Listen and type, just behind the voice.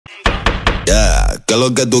¿Qué es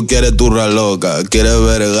lo que tú quieres, turra loca? ¿Quieres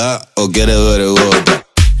verga o quieres vergota?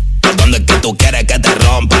 ¿Por dónde es que tú quieres que te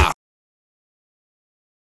rompa?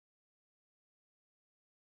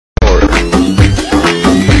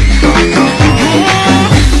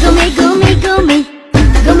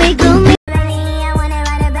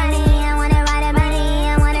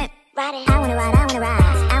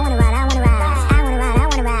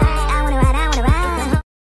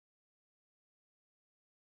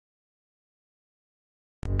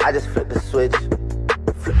 I just flipped the switch.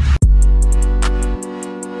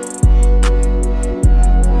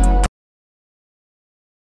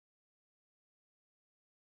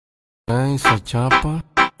 Esa chapa.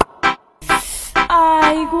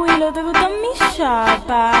 Ay, Willow, ¿te gustan mis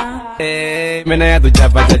chapas? Menea tu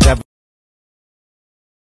chapa, chapa.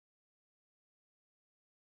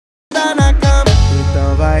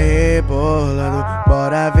 Então vai rebolando,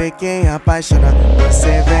 bora ver quem apaixona.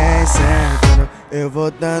 Você vem sentando, eu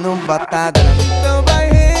vou dando batada. Então vai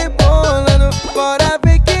rebolando, bora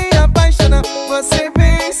ver quem apaixona. Você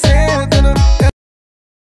vem sentando.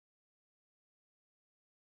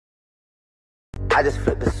 I just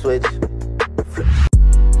flipped the switch.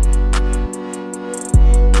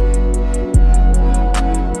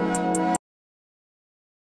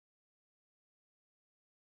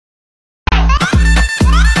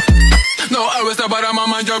 No, I was about to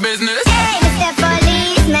mind your business. Hey, Mr.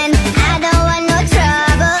 Policeman, I don't want no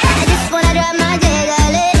trouble. I just wanna drop my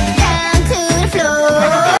jiggle down to the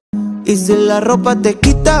floor. Y si la ropa te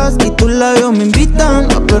quitas y tus labios me invitan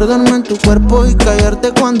a perderme en tu cuerpo y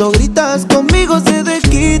callarte cuando gritas, conmigo se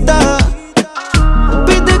desquita.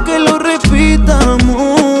 Pide que lo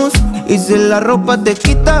repitamos. Y si la ropa te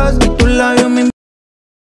quitas y tus labios me invitan.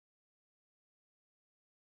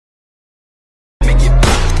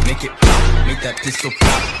 Make that pistol pop.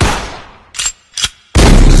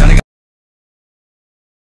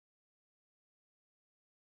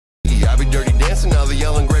 I be dirty dancing, now the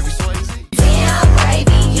yelling gravy so easy. Damn,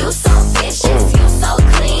 baby, you so vicious, you so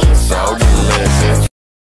clean, so delicious.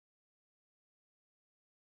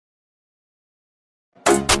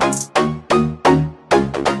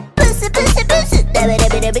 Pussy, pussy, pussy, dabba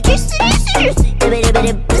dabba dabba, juicy, juicy, juicy, dabba dabba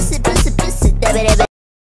dabba, pussy, pussy, pussy, dabba dabba.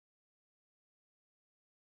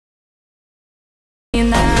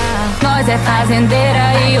 Nós é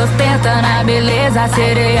fazendeira e ostenta na beleza.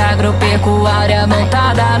 Sereia agropecuária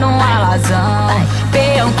montada num alazão.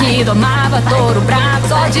 Peão que domava touro bravo,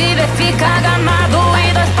 só de ver fica gamado.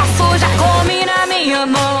 E dois passos já come na minha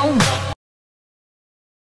mão.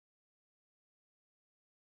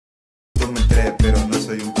 Tú me crees, pero no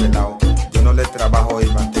soy un pelao. Yo no le trabajo y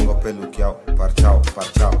mantengo peluqueado. Parchao,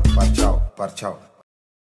 parchao, parchao, parchao.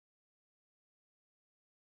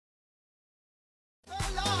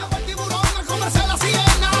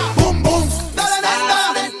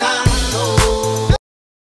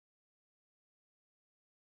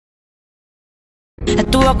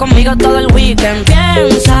 Estuvo conmigo todo el weekend.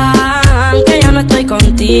 Piensan que yo no estoy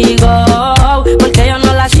contigo, porque yo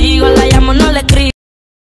no la sigo, la llamo, no le escribo.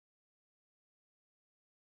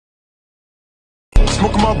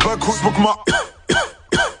 Smoke my back, smoke my.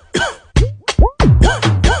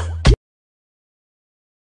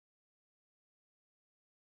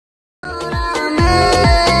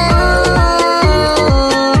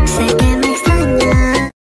 Sé que me extraña.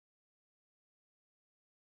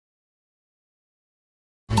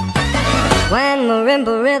 When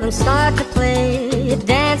marimba rhythms start to play,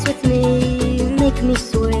 dance with me, make me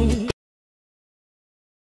sway.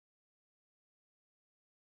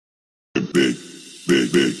 Big, big,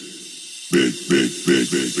 big, big, big, big, big,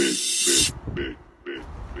 big, big, big, big,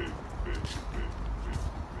 big,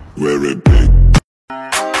 very big.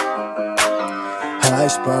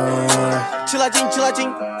 Raspa. Chiladinho,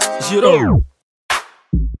 chiladinho. Girou.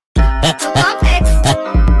 Complex,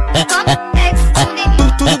 complex,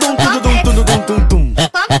 Tum.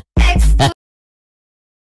 complex.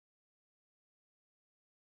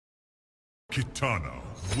 Kitana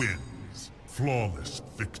wins. Flawless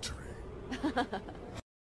victory.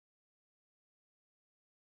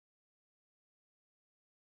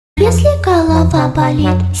 Если голова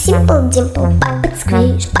болит, simple dimple, папа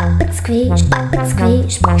сквиш, папа сквиш, папа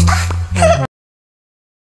сквиш. Что?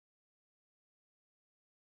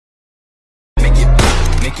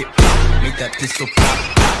 Make that pistol pop.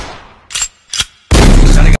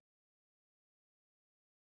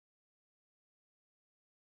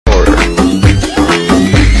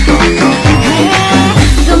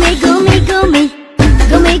 Gumi, gumi, gumi,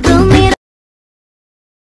 gumi, gumi.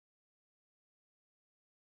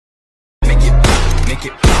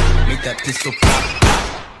 Make that pistol pop.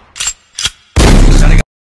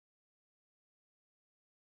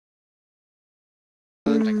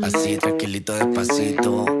 Así, tranquilito,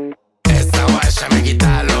 despacito. Esta guacha me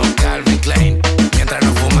quita los Calvin Klein. Mientras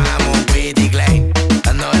nos fumamos un Pretty Klein.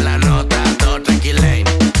 Dando en la nota, todo tranquilain.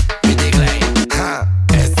 Pretty Klein.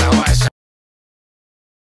 Esta guacha.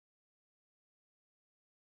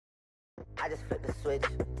 I just flip the switch.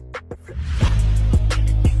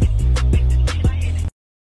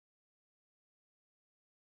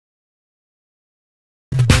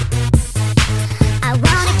 I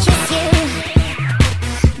wanna kiss you,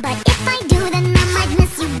 but if I do, then I might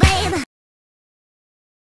miss you, babe.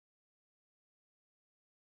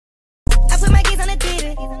 I put my keys on the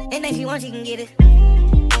TV, and if you want, you can get it.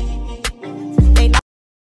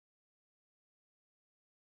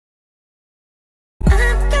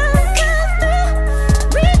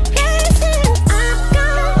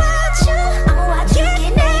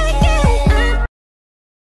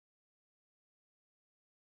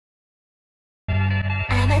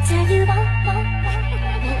 Tell you all,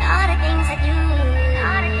 and all the things I do,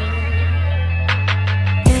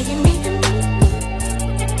 girl, you make the move.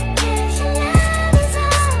 Cause your love is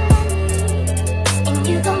all I need, and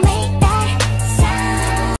you gon' make that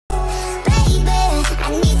sound. Baby, I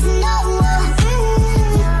need to know,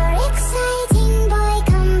 you're exciting, boy,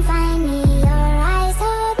 come find me. Your eyes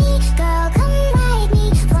hold me, girl, come ride me.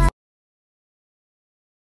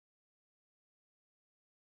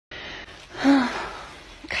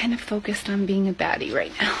 Kind of focused on being a baddie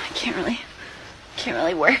right now. I can't really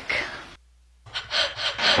work.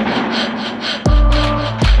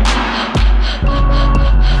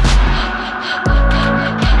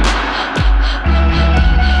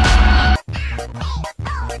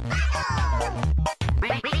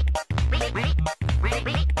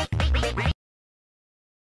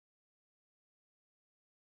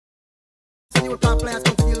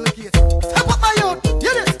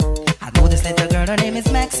 I know this little girl, her name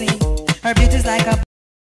is Maxine. Her beauty's like a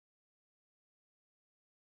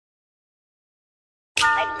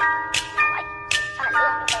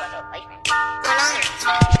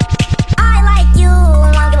I like you,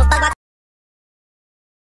 I don't give a fuck about.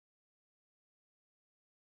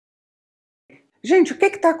 Gente, o que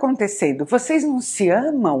está acontecendo? Vocês não se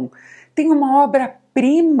amam? Tem uma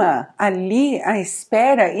obra-prima ali à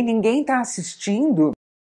espera e ninguém está assistindo?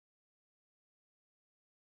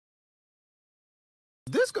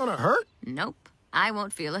 This gonna hurt? Nope, I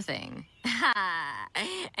won't feel a thing.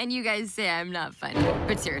 And you guys say I'm not funny.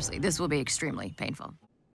 But seriously, this will be extremely painful.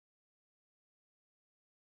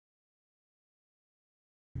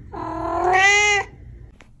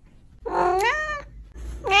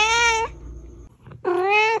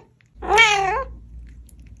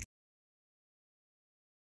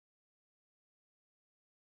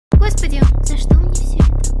 Господи, за что мне все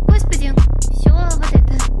это? Господи, все вот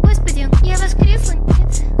это. Господи, я воскресла?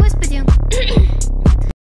 Нет. Господи.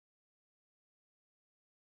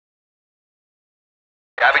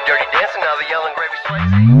 I be dirty dancing, now the yelling gravy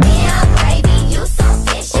Swayze. Yeah, gravy, you so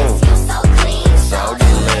vicious, you so clean, so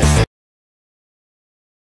delicious.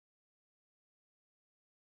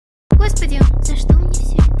 Господи, за что мне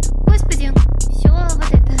все это? Господи, все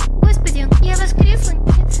вот это. Господи, я воскресла?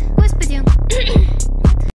 Нет. Господи.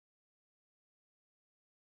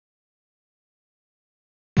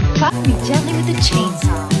 Chop me gently with a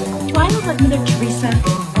chainsaw. Do I look like Mother Teresa?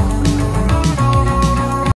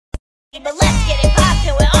 But let's get it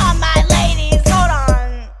poppin' with all my ladies. Hold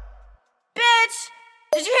on. Bitch,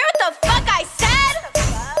 did you hear what the fuck I said?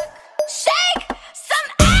 Shake some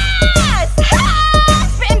ass! Ha!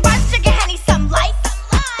 Spittin' bars, drinking Henny, some light.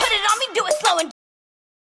 Put it on me, do it slow and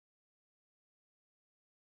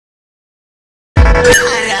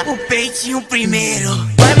Para o peitinho primeiro.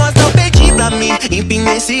 Vai mostrar o peitinho pra mim.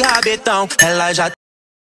 Empina esse rabetão. Ela já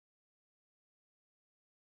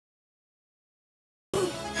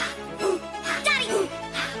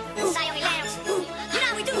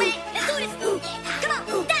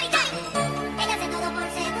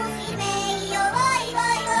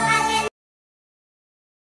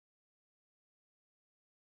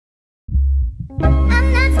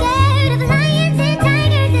I'm not scared of lions and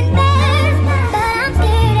tigers and bears, but I'm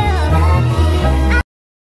scared of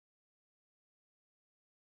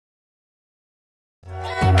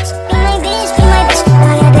Be my bitch,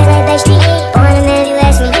 all that bad like backstreet. On a man, you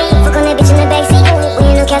ask me, fuck on that bitch in the backseat. We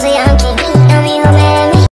ain't no couch, yeah, I'm king. Now me, ho, mad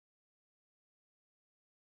at me.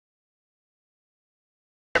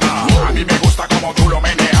 A mí me gusta como tú lo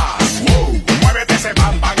meneas. Muévete ese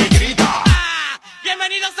bam bam y grita.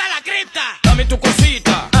 Bienvenidos a la cripta. Dame tu cosita.